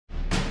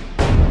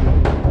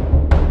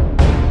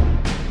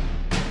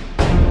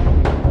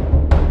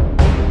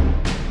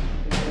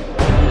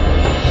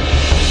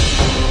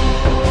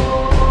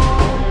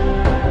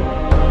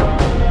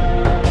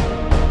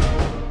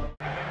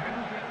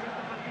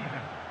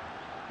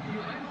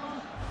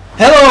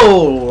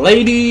Hello,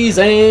 ladies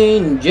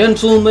and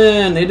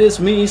gentlemen, it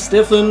is me,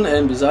 Stefan,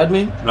 and beside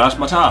me, Lars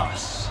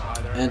Matas.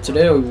 And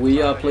today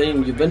we are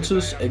playing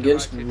Juventus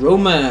against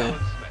Roma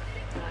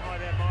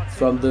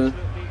from the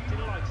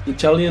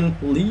Italian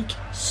league.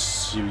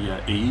 Serie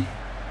A.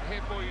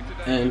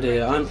 And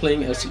I'm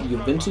playing as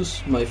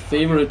Juventus, my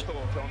favorite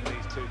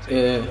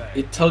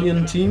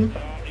Italian team.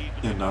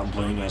 And I'm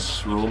playing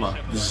as Roma.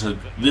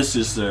 This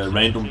is a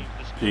random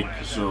pick,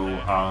 so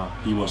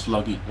he was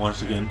lucky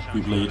once again.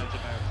 We played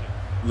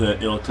the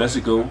El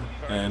Clasico,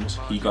 and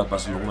he got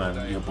Barcelona,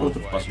 and we are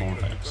both Barcelona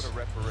fans.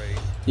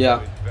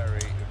 Yeah,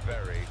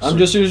 I'm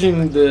just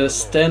using the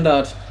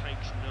standard,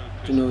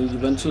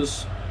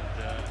 Juventus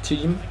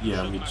team.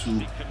 Yeah, me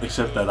too.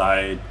 Except that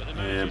I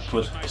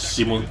put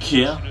Simon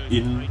Kjær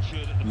in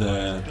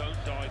the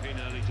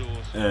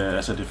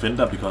as a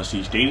defender because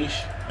he's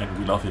Danish and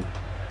we love him,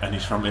 and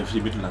he's from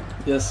FC Midtjylland.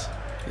 Yes,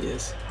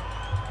 yes.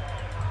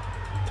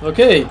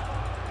 Okay.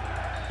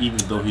 Even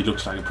though he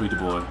looks like a pretty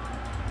boy.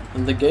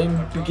 And the game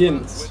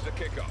begins.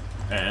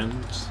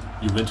 And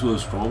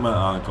Juventus Roma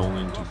are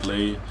going to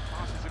play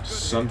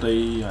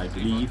Sunday, I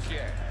believe.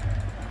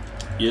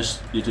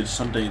 Yes, it is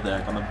Sunday they're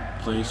gonna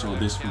play, so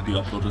this will be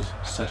uploaded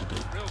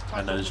Saturday,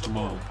 and that is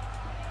tomorrow.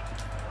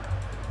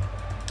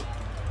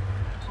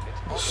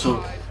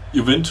 So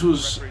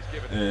Juventus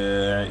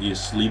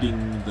is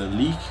leading the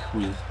league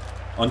with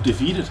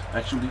undefeated,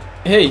 actually.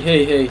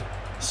 Hey!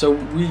 So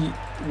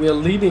we are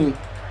leading.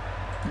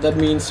 That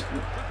means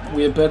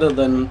we are better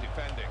than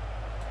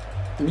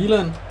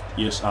Milan.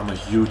 Yes, I'm a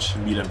huge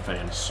Milan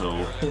fan,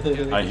 so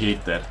I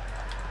hate that.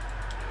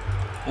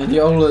 And he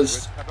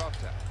always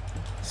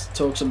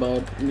talks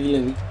about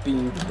Milan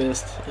being the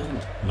best.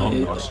 And no, I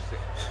hate not.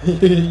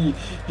 That.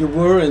 You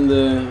were in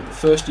the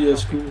first year of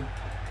school.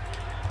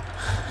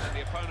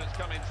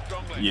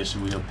 Yes,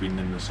 we have been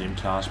in the same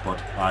class, but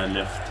I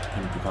left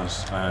him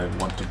because I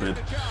want to bet.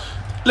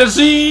 Let's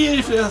see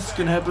if this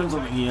can happen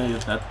something here.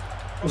 If that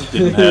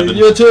didn't happen.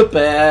 You're too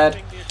bad.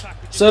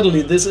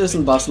 Certainly, this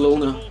isn't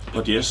Barcelona.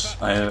 But yes,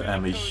 I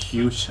am a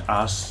huge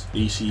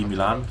AC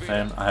Milan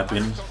fan. I have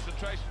been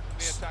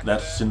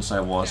that since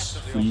I was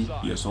 3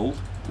 years old,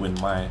 when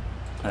my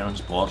parents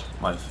bought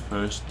my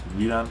first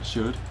Milan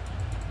shirt,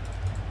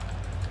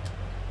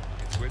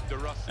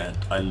 and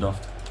I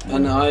loved.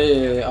 And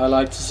I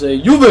like to say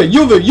Juve.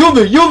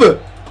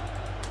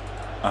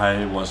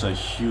 I was a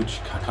huge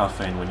Kaká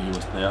fan when he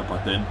was there,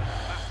 but then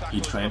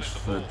he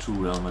transferred to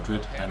Real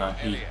Madrid, and I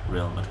hate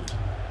Real Madrid.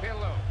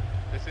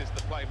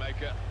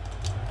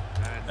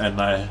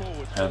 And I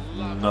have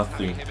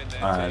nothing.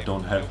 I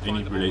don't have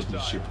any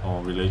relationship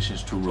or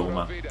relations to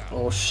Roma.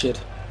 Oh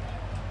shit.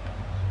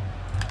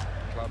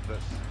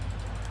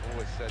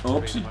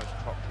 Oopsie.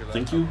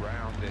 Thank you.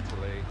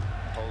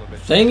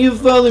 Thank you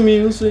for the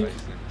music.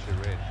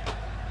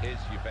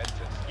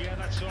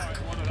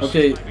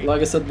 Okay,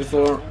 like I said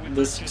before,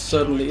 this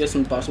certainly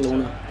isn't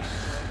Barcelona.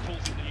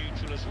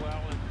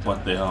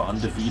 But they are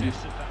undefeated.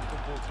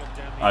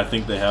 I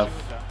think they have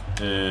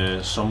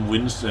some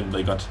wins, and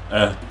they got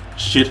a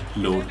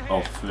shitload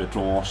of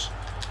draws,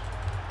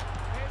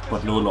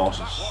 but no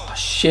losses. Oh,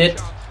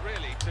 shit.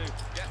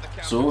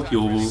 So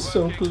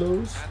so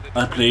close.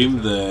 I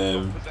blame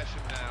the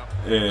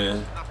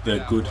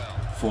good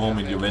form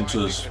in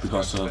Juventus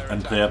because of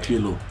Andrea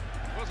Pirlo,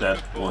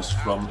 that was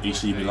from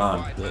AC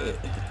Milan.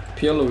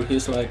 Pirlo,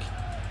 he's like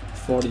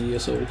 40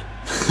 years old.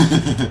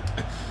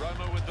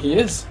 He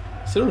is,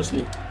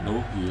 seriously.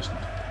 No, he isn't.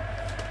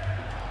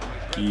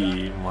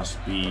 He must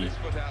be.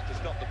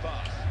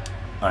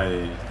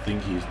 I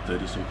think he's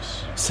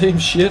 36. Same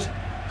shit.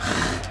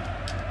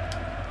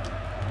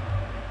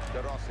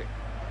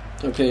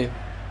 Okay.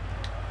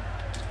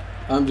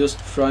 I'm just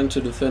trying to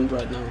defend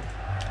right now.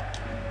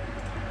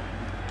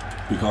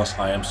 Because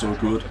I am so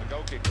good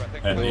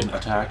and in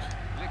attack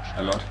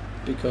a lot.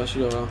 Because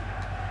you're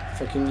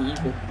fucking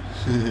evil.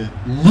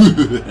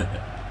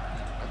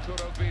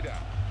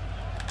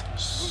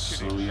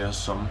 So yeah,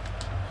 some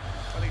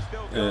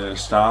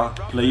star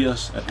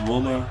players at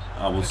Roma.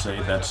 I will say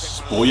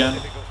that's Bojan.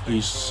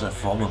 He's a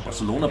former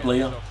Barcelona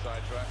player.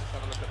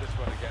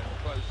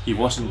 He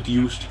wasn't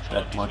used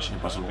that much in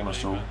Barcelona,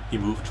 so he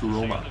moved to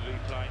Roma,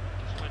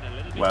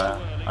 where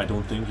I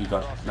don't think he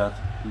got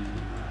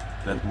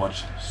that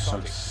much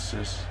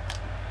success,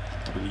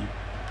 I believe.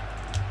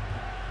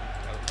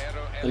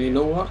 And you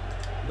know what?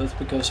 That's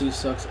because he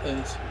sucks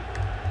ass.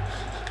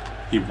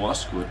 He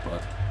was good,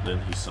 but then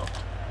he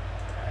sucked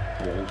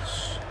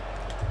balls.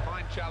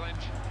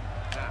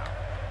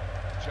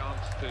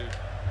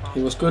 He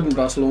was good in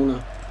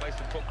Barcelona,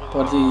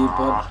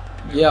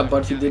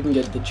 but he didn't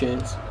get the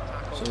chance.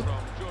 So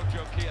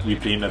we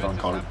blame that on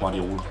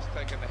Guardiola.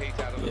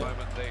 Yeah.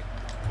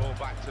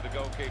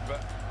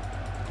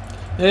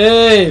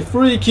 Hey,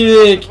 free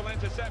kick!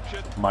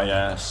 My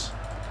ass.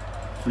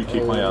 Free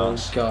kick my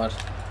ass. Oh god.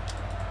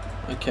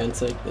 I can't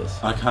take this.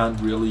 I can't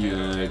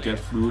really get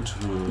through to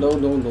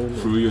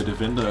through your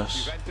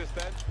defenders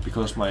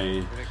because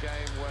my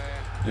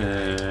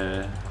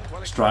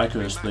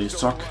strikers, they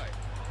suck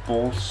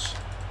balls.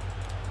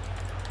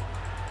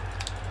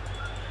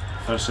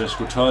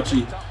 Francesco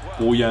Totti,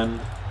 Bojan,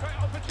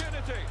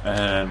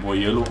 and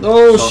Moriello.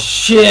 Oh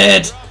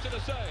shit!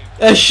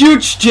 A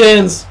huge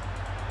chance!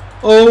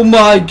 Oh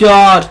my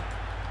god!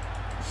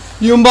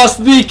 You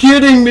must be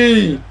kidding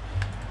me!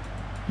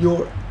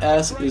 Your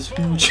ass is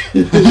huge.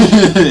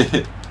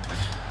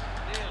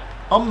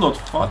 I'm not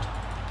fat.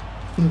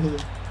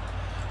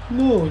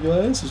 No,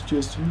 your ass is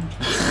just huge.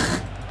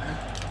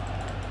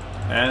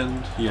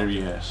 And here he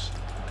is.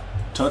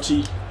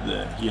 Totti,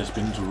 he has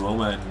been to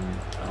Roma in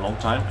a long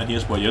time, and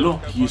here's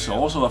Moriello. He's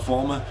also a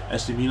former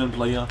AC Milan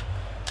player.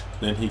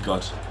 Then he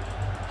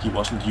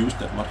wasn't used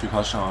that much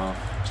because of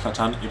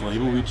Zlatan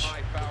Ibrahimovic.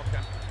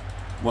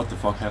 What the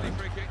fuck happened?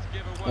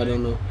 I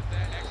don't know.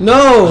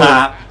 No!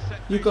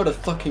 You got a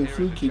fucking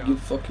free kick, you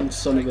fucking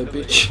son of a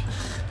bitch.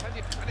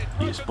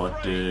 Yes,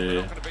 but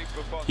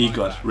he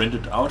got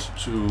rented out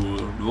to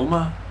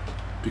Roma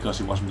because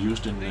he wasn't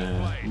used in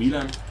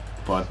Milan.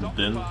 But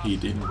then he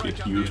didn't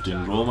get used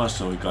in Roma,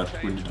 so he got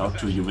rented out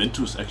to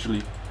Juventus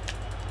actually.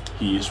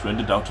 He is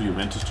rented out to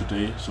Juventus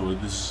today, so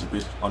this is a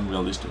bit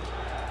unrealistic.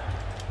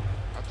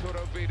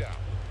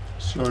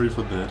 Sorry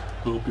for that.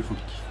 Hope you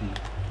forgive me.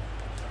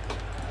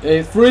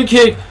 A free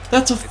kick!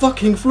 That's a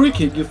fucking free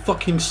kick, you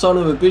fucking son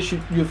of a bitch,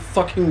 you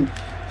fucking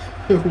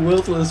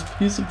worthless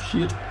piece of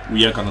shit.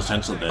 We are gonna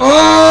censor that.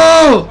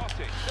 Oh!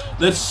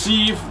 Let's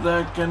see if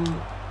they can...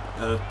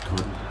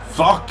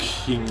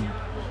 fucking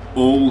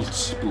old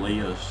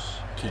players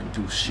can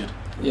do shit.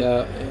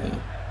 Yeah.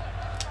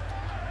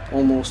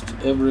 Almost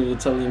every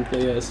Italian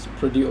player is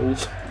pretty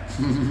old.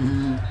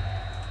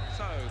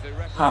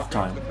 Half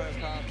time.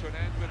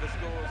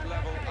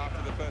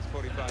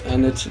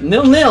 And it's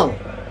 0-0.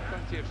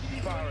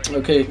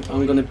 Okay,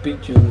 I'm gonna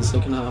beat you in the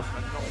second half.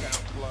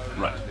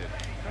 Right.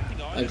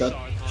 I got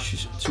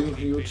two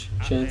huge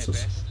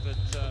chances.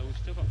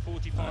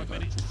 I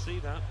got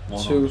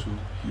one or two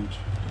huge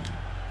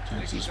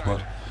chances,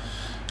 but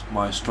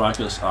my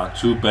strikers are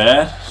too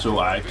bad, so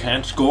I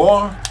can't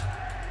score.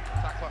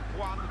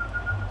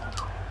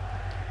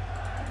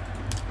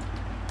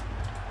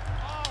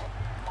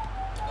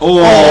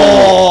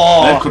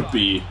 Oh, that could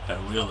be a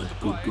really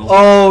good goal.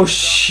 Oh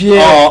shit!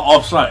 Oh,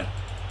 offside.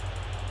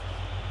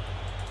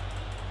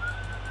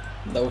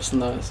 That was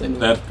nice. Anyway.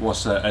 That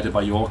was a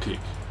Adebayor kick.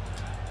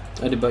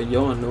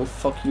 Adebayor? No,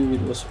 fuck you.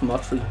 It was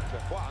Matri.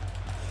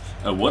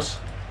 A what?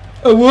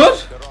 A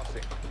what?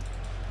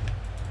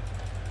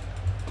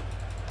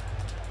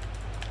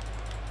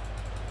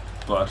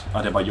 But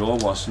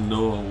Adebayor was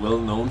well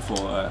known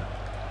for a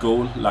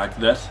goal like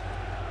that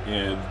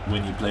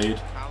when he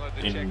played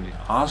in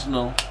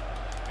Arsenal.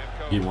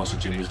 It was a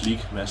Champions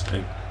League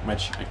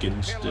match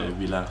against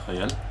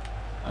Villarreal,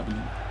 I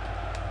believe,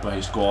 where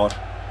he scored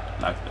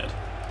like that.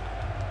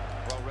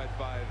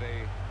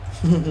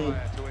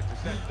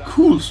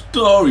 Cool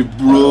story,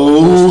 bro.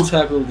 I just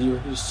tackled you,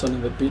 you son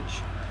of a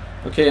bitch.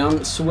 Okay,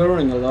 I'm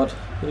swearing a lot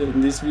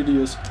in these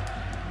videos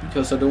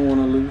because I don't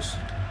want to lose,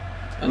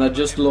 and I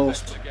just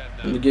lost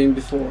in the game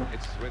before.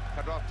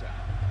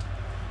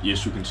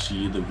 Yes, you can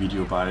see the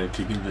video by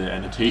clicking the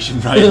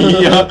annotation right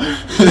here.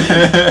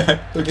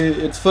 Okay,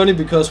 it's funny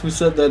because we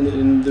said that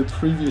in the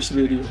previous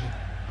video.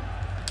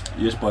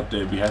 Yes, but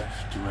we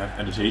have to have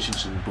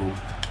annotations in both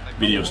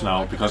videos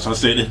now because I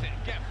said it.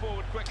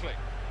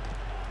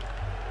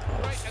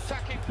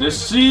 Let's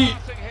see.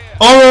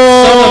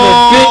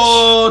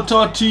 Oh,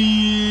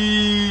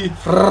 Totti!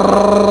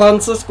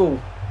 Francesco.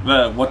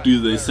 What do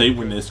they say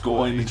when they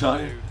score in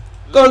Italian?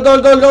 Goal,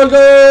 goal, goal, goal,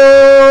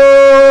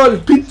 goal!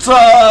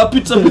 Pizza!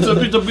 Pizza, pizza,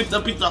 pizza,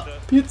 pizza, pizza!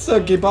 Pizza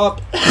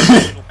kebab.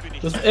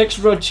 With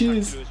extra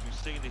cheese.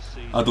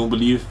 I don't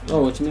believe.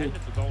 Oh, it's me.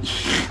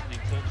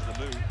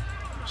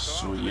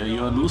 So yeah,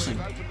 you are losing.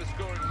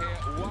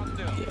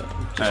 Yeah,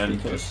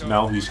 and because.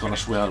 Now he's gonna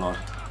swear a lot.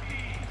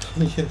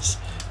 Yes.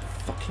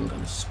 Fucking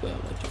gonna swear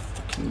like a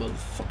fucking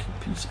motherfucking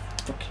piece of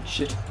fucking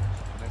shit.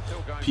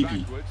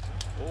 Pee-pee.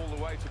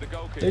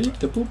 Hey,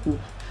 the poo-poo.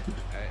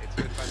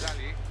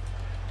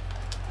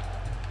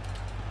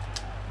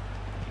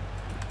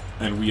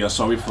 And we are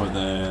sorry for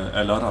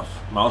a lot of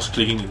mouse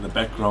clicking in the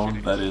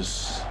background. That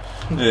is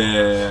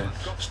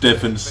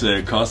Stefan's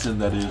cousin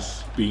that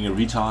is being a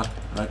retard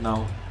right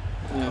now.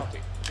 Yeah.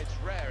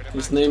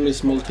 His name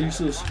is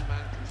Maltesers.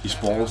 His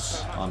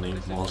balls are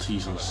named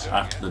Maltesers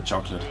after the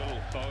chocolate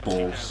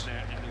balls.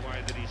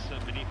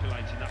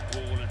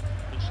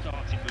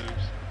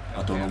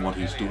 I don't know what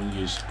he's doing.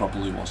 He's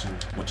probably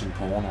watching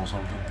porn or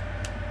something.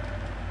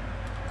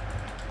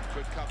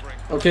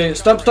 Okay,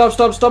 stop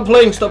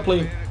playing, stop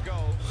playing.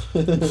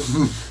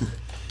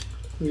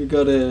 We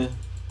gotta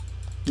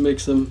make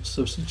some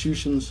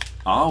substitutions.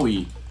 Are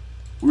we?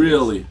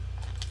 Really?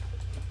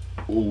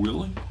 Oh,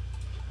 really?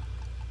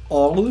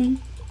 Ollie?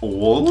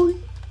 Ollie?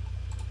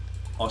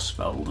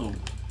 Osvaldo.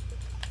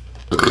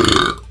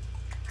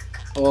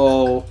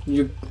 Oh,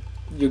 you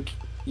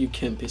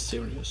can't be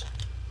serious,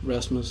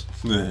 Rasmus.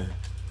 Nah.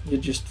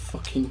 You're just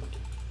fucking.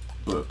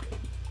 Burp.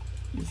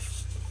 You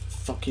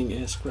fucking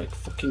ass crack,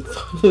 fucking.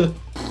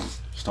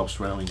 Stop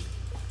swearing.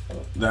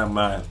 They're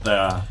mad.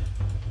 They're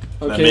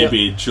Okay. There may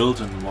be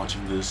children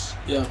watching this.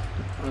 Yeah,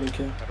 I don't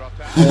care.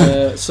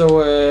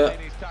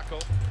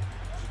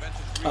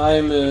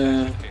 I'm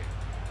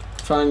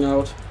trying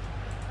out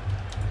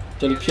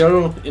Del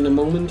Piero in a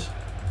moment.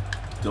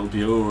 Del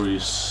Piero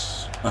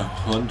is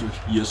 100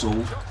 years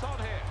old.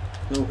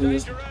 No, he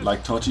isn't.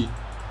 Like Totti.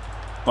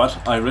 But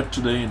I read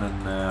today in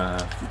a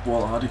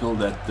football article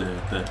that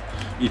the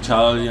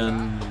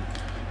Italian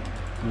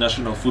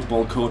national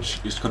football coach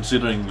is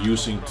considering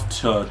using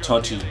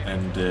Totti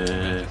and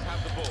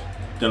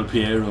Del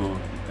Piero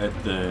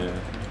at the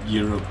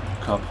Euro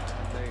Cup.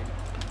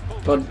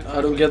 But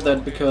I don't get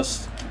that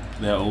because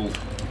they're old.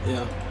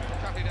 Yeah.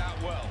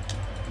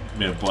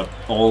 Yeah, but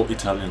all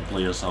Italian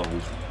players are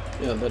old.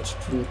 Yeah, that's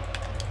true.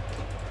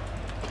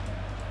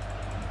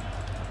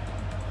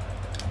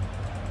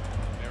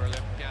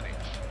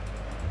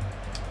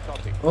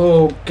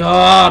 Oh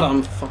God,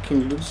 I'm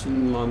fucking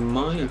losing my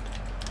mind.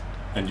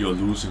 And you're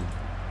losing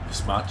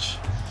this match.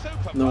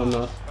 No, I'm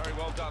not.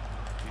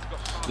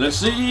 Let's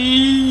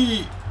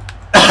see.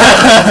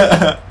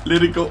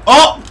 Let it go.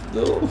 Oh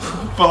no!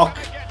 Fuck.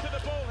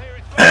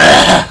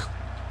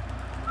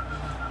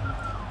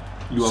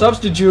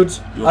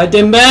 Substitutes. I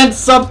demand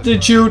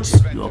substitutes.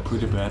 You are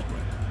pretty bad.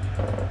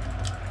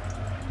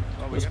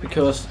 It's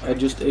because I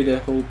just ate a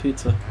whole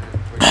pizza.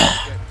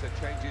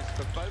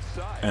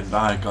 And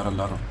I got a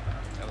lot of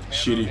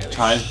shitty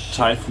Thai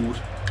food.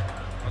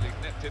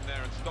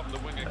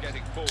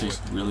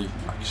 Tasted really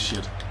like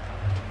shit.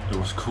 It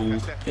was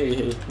cold.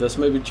 Hey, there's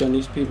maybe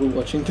Chinese people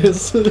watching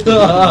this.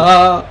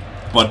 But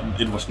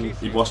it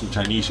wasn't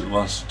Chinese, it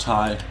was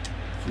Thai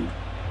food.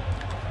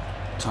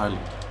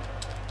 Thailand.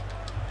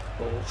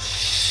 Oh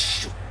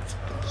shit.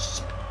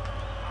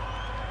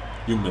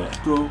 You mad,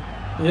 bro?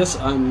 Yes,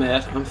 I'm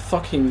mad. I'm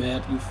fucking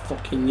mad, you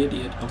fucking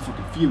idiot. I'm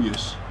fucking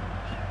furious.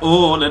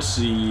 Oh, let's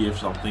see if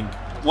something.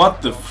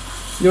 What the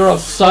f... You're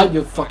offside,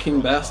 you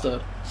fucking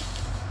bastard.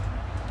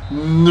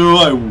 No,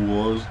 I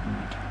wasn't.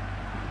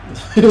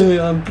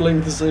 I'm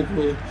playing the same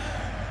way.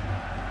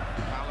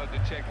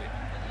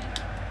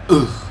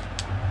 Ugh.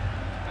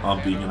 I'm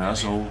being an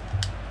asshole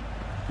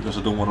because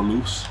I don't want to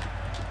lose.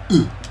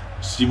 Ugh.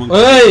 Simon.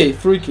 Hey,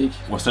 free kick.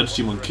 Was that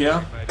Simon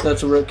Kjær?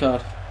 That's a red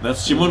card.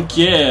 That's Simon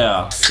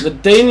Kjær. The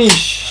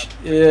Danish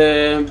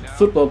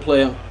football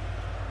player.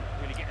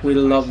 We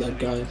love that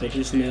guy, but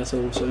he's an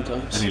asshole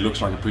sometimes. And he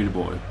looks like a pretty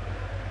boy.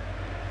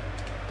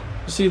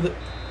 You see the...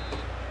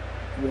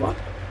 What?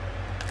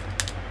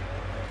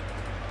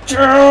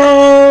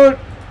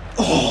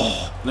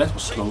 Oh, that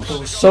was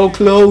close. So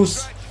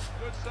close.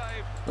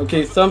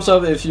 Okay, thumbs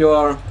up if you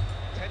are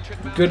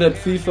good at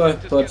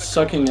FIFA but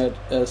sucking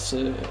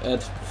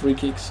at free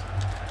kicks.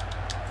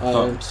 I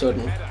am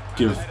certain.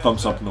 Give a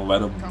thumbs up no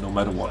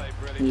matter what.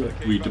 Yeah.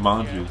 We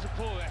demand you.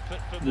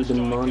 We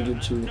demand you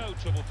to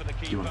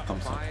give a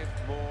thumbs up.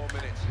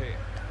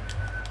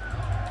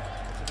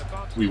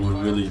 We would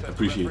really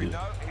appreciate it.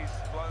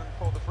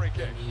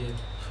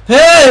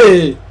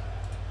 Hey!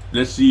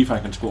 Let's see if I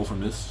can score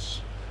from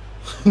this.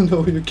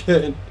 No, you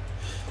can't.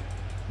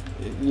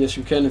 Yes,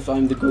 you can if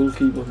I'm the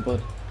goalkeeper, but...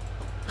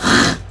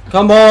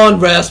 Come on,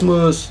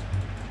 Rasmus!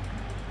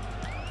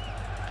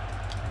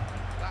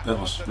 That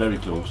was very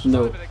close.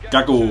 No.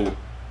 Gago!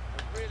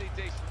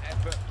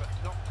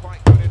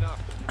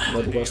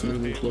 That wasn't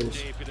even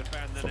close.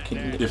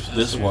 Fucking if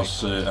this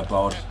was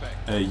about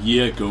a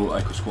year ago,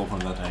 I could score from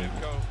that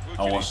angle.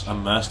 I was a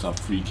master of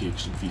free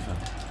kicks in FIFA.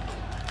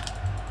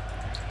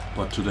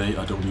 But today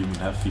I don't even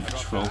have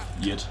FIFA 12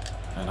 yet,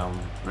 and I'm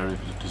very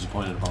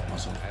disappointed about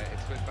myself.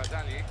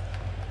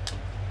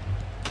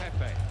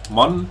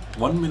 1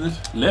 minute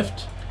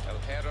left.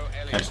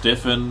 Can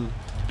Stefan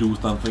do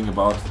something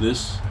about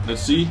this?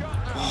 Let's see.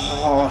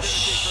 Oh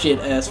shit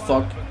ass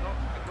fuck.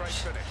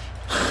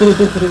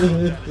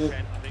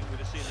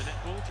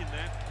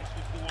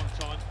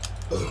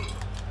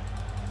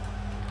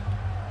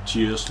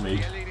 Cheers,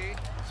 mate.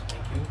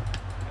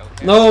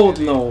 No.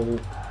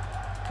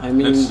 I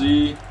mean, let's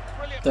see.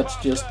 That's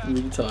just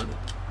retarded.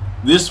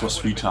 This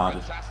was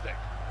retarded.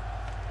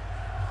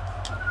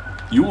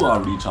 You are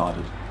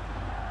retarded.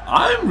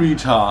 I'm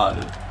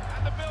retarded.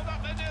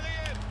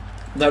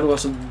 That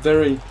was a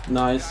very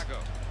nice.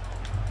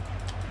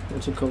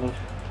 What's it called?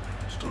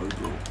 Story,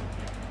 bro.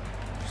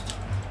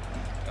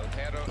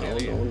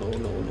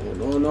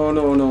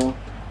 No.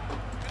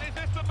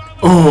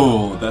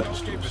 Oh, that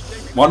was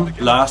close. One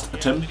last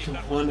attempt.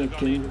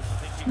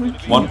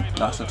 One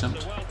last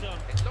attempt.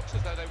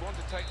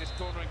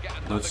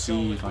 Let's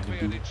see if I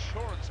can do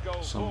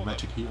some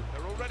magic here.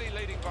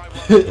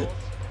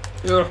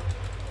 Yeah.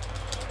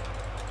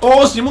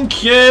 Oh, Simon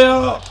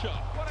Kjær!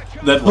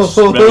 That was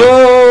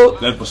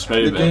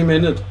very the bad. game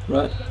ended,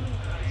 right?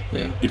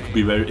 Yeah. It could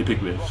be very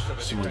epic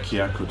if Simon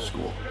Kjær could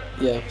score.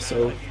 Yeah,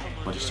 so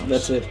But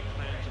that's it.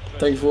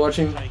 Thanks for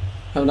watching.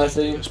 Have a nice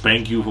day.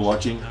 Thank you for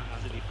watching.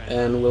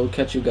 And we'll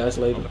catch you guys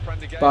later.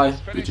 Bye.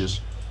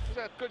 Bitches.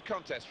 Good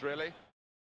contest, really.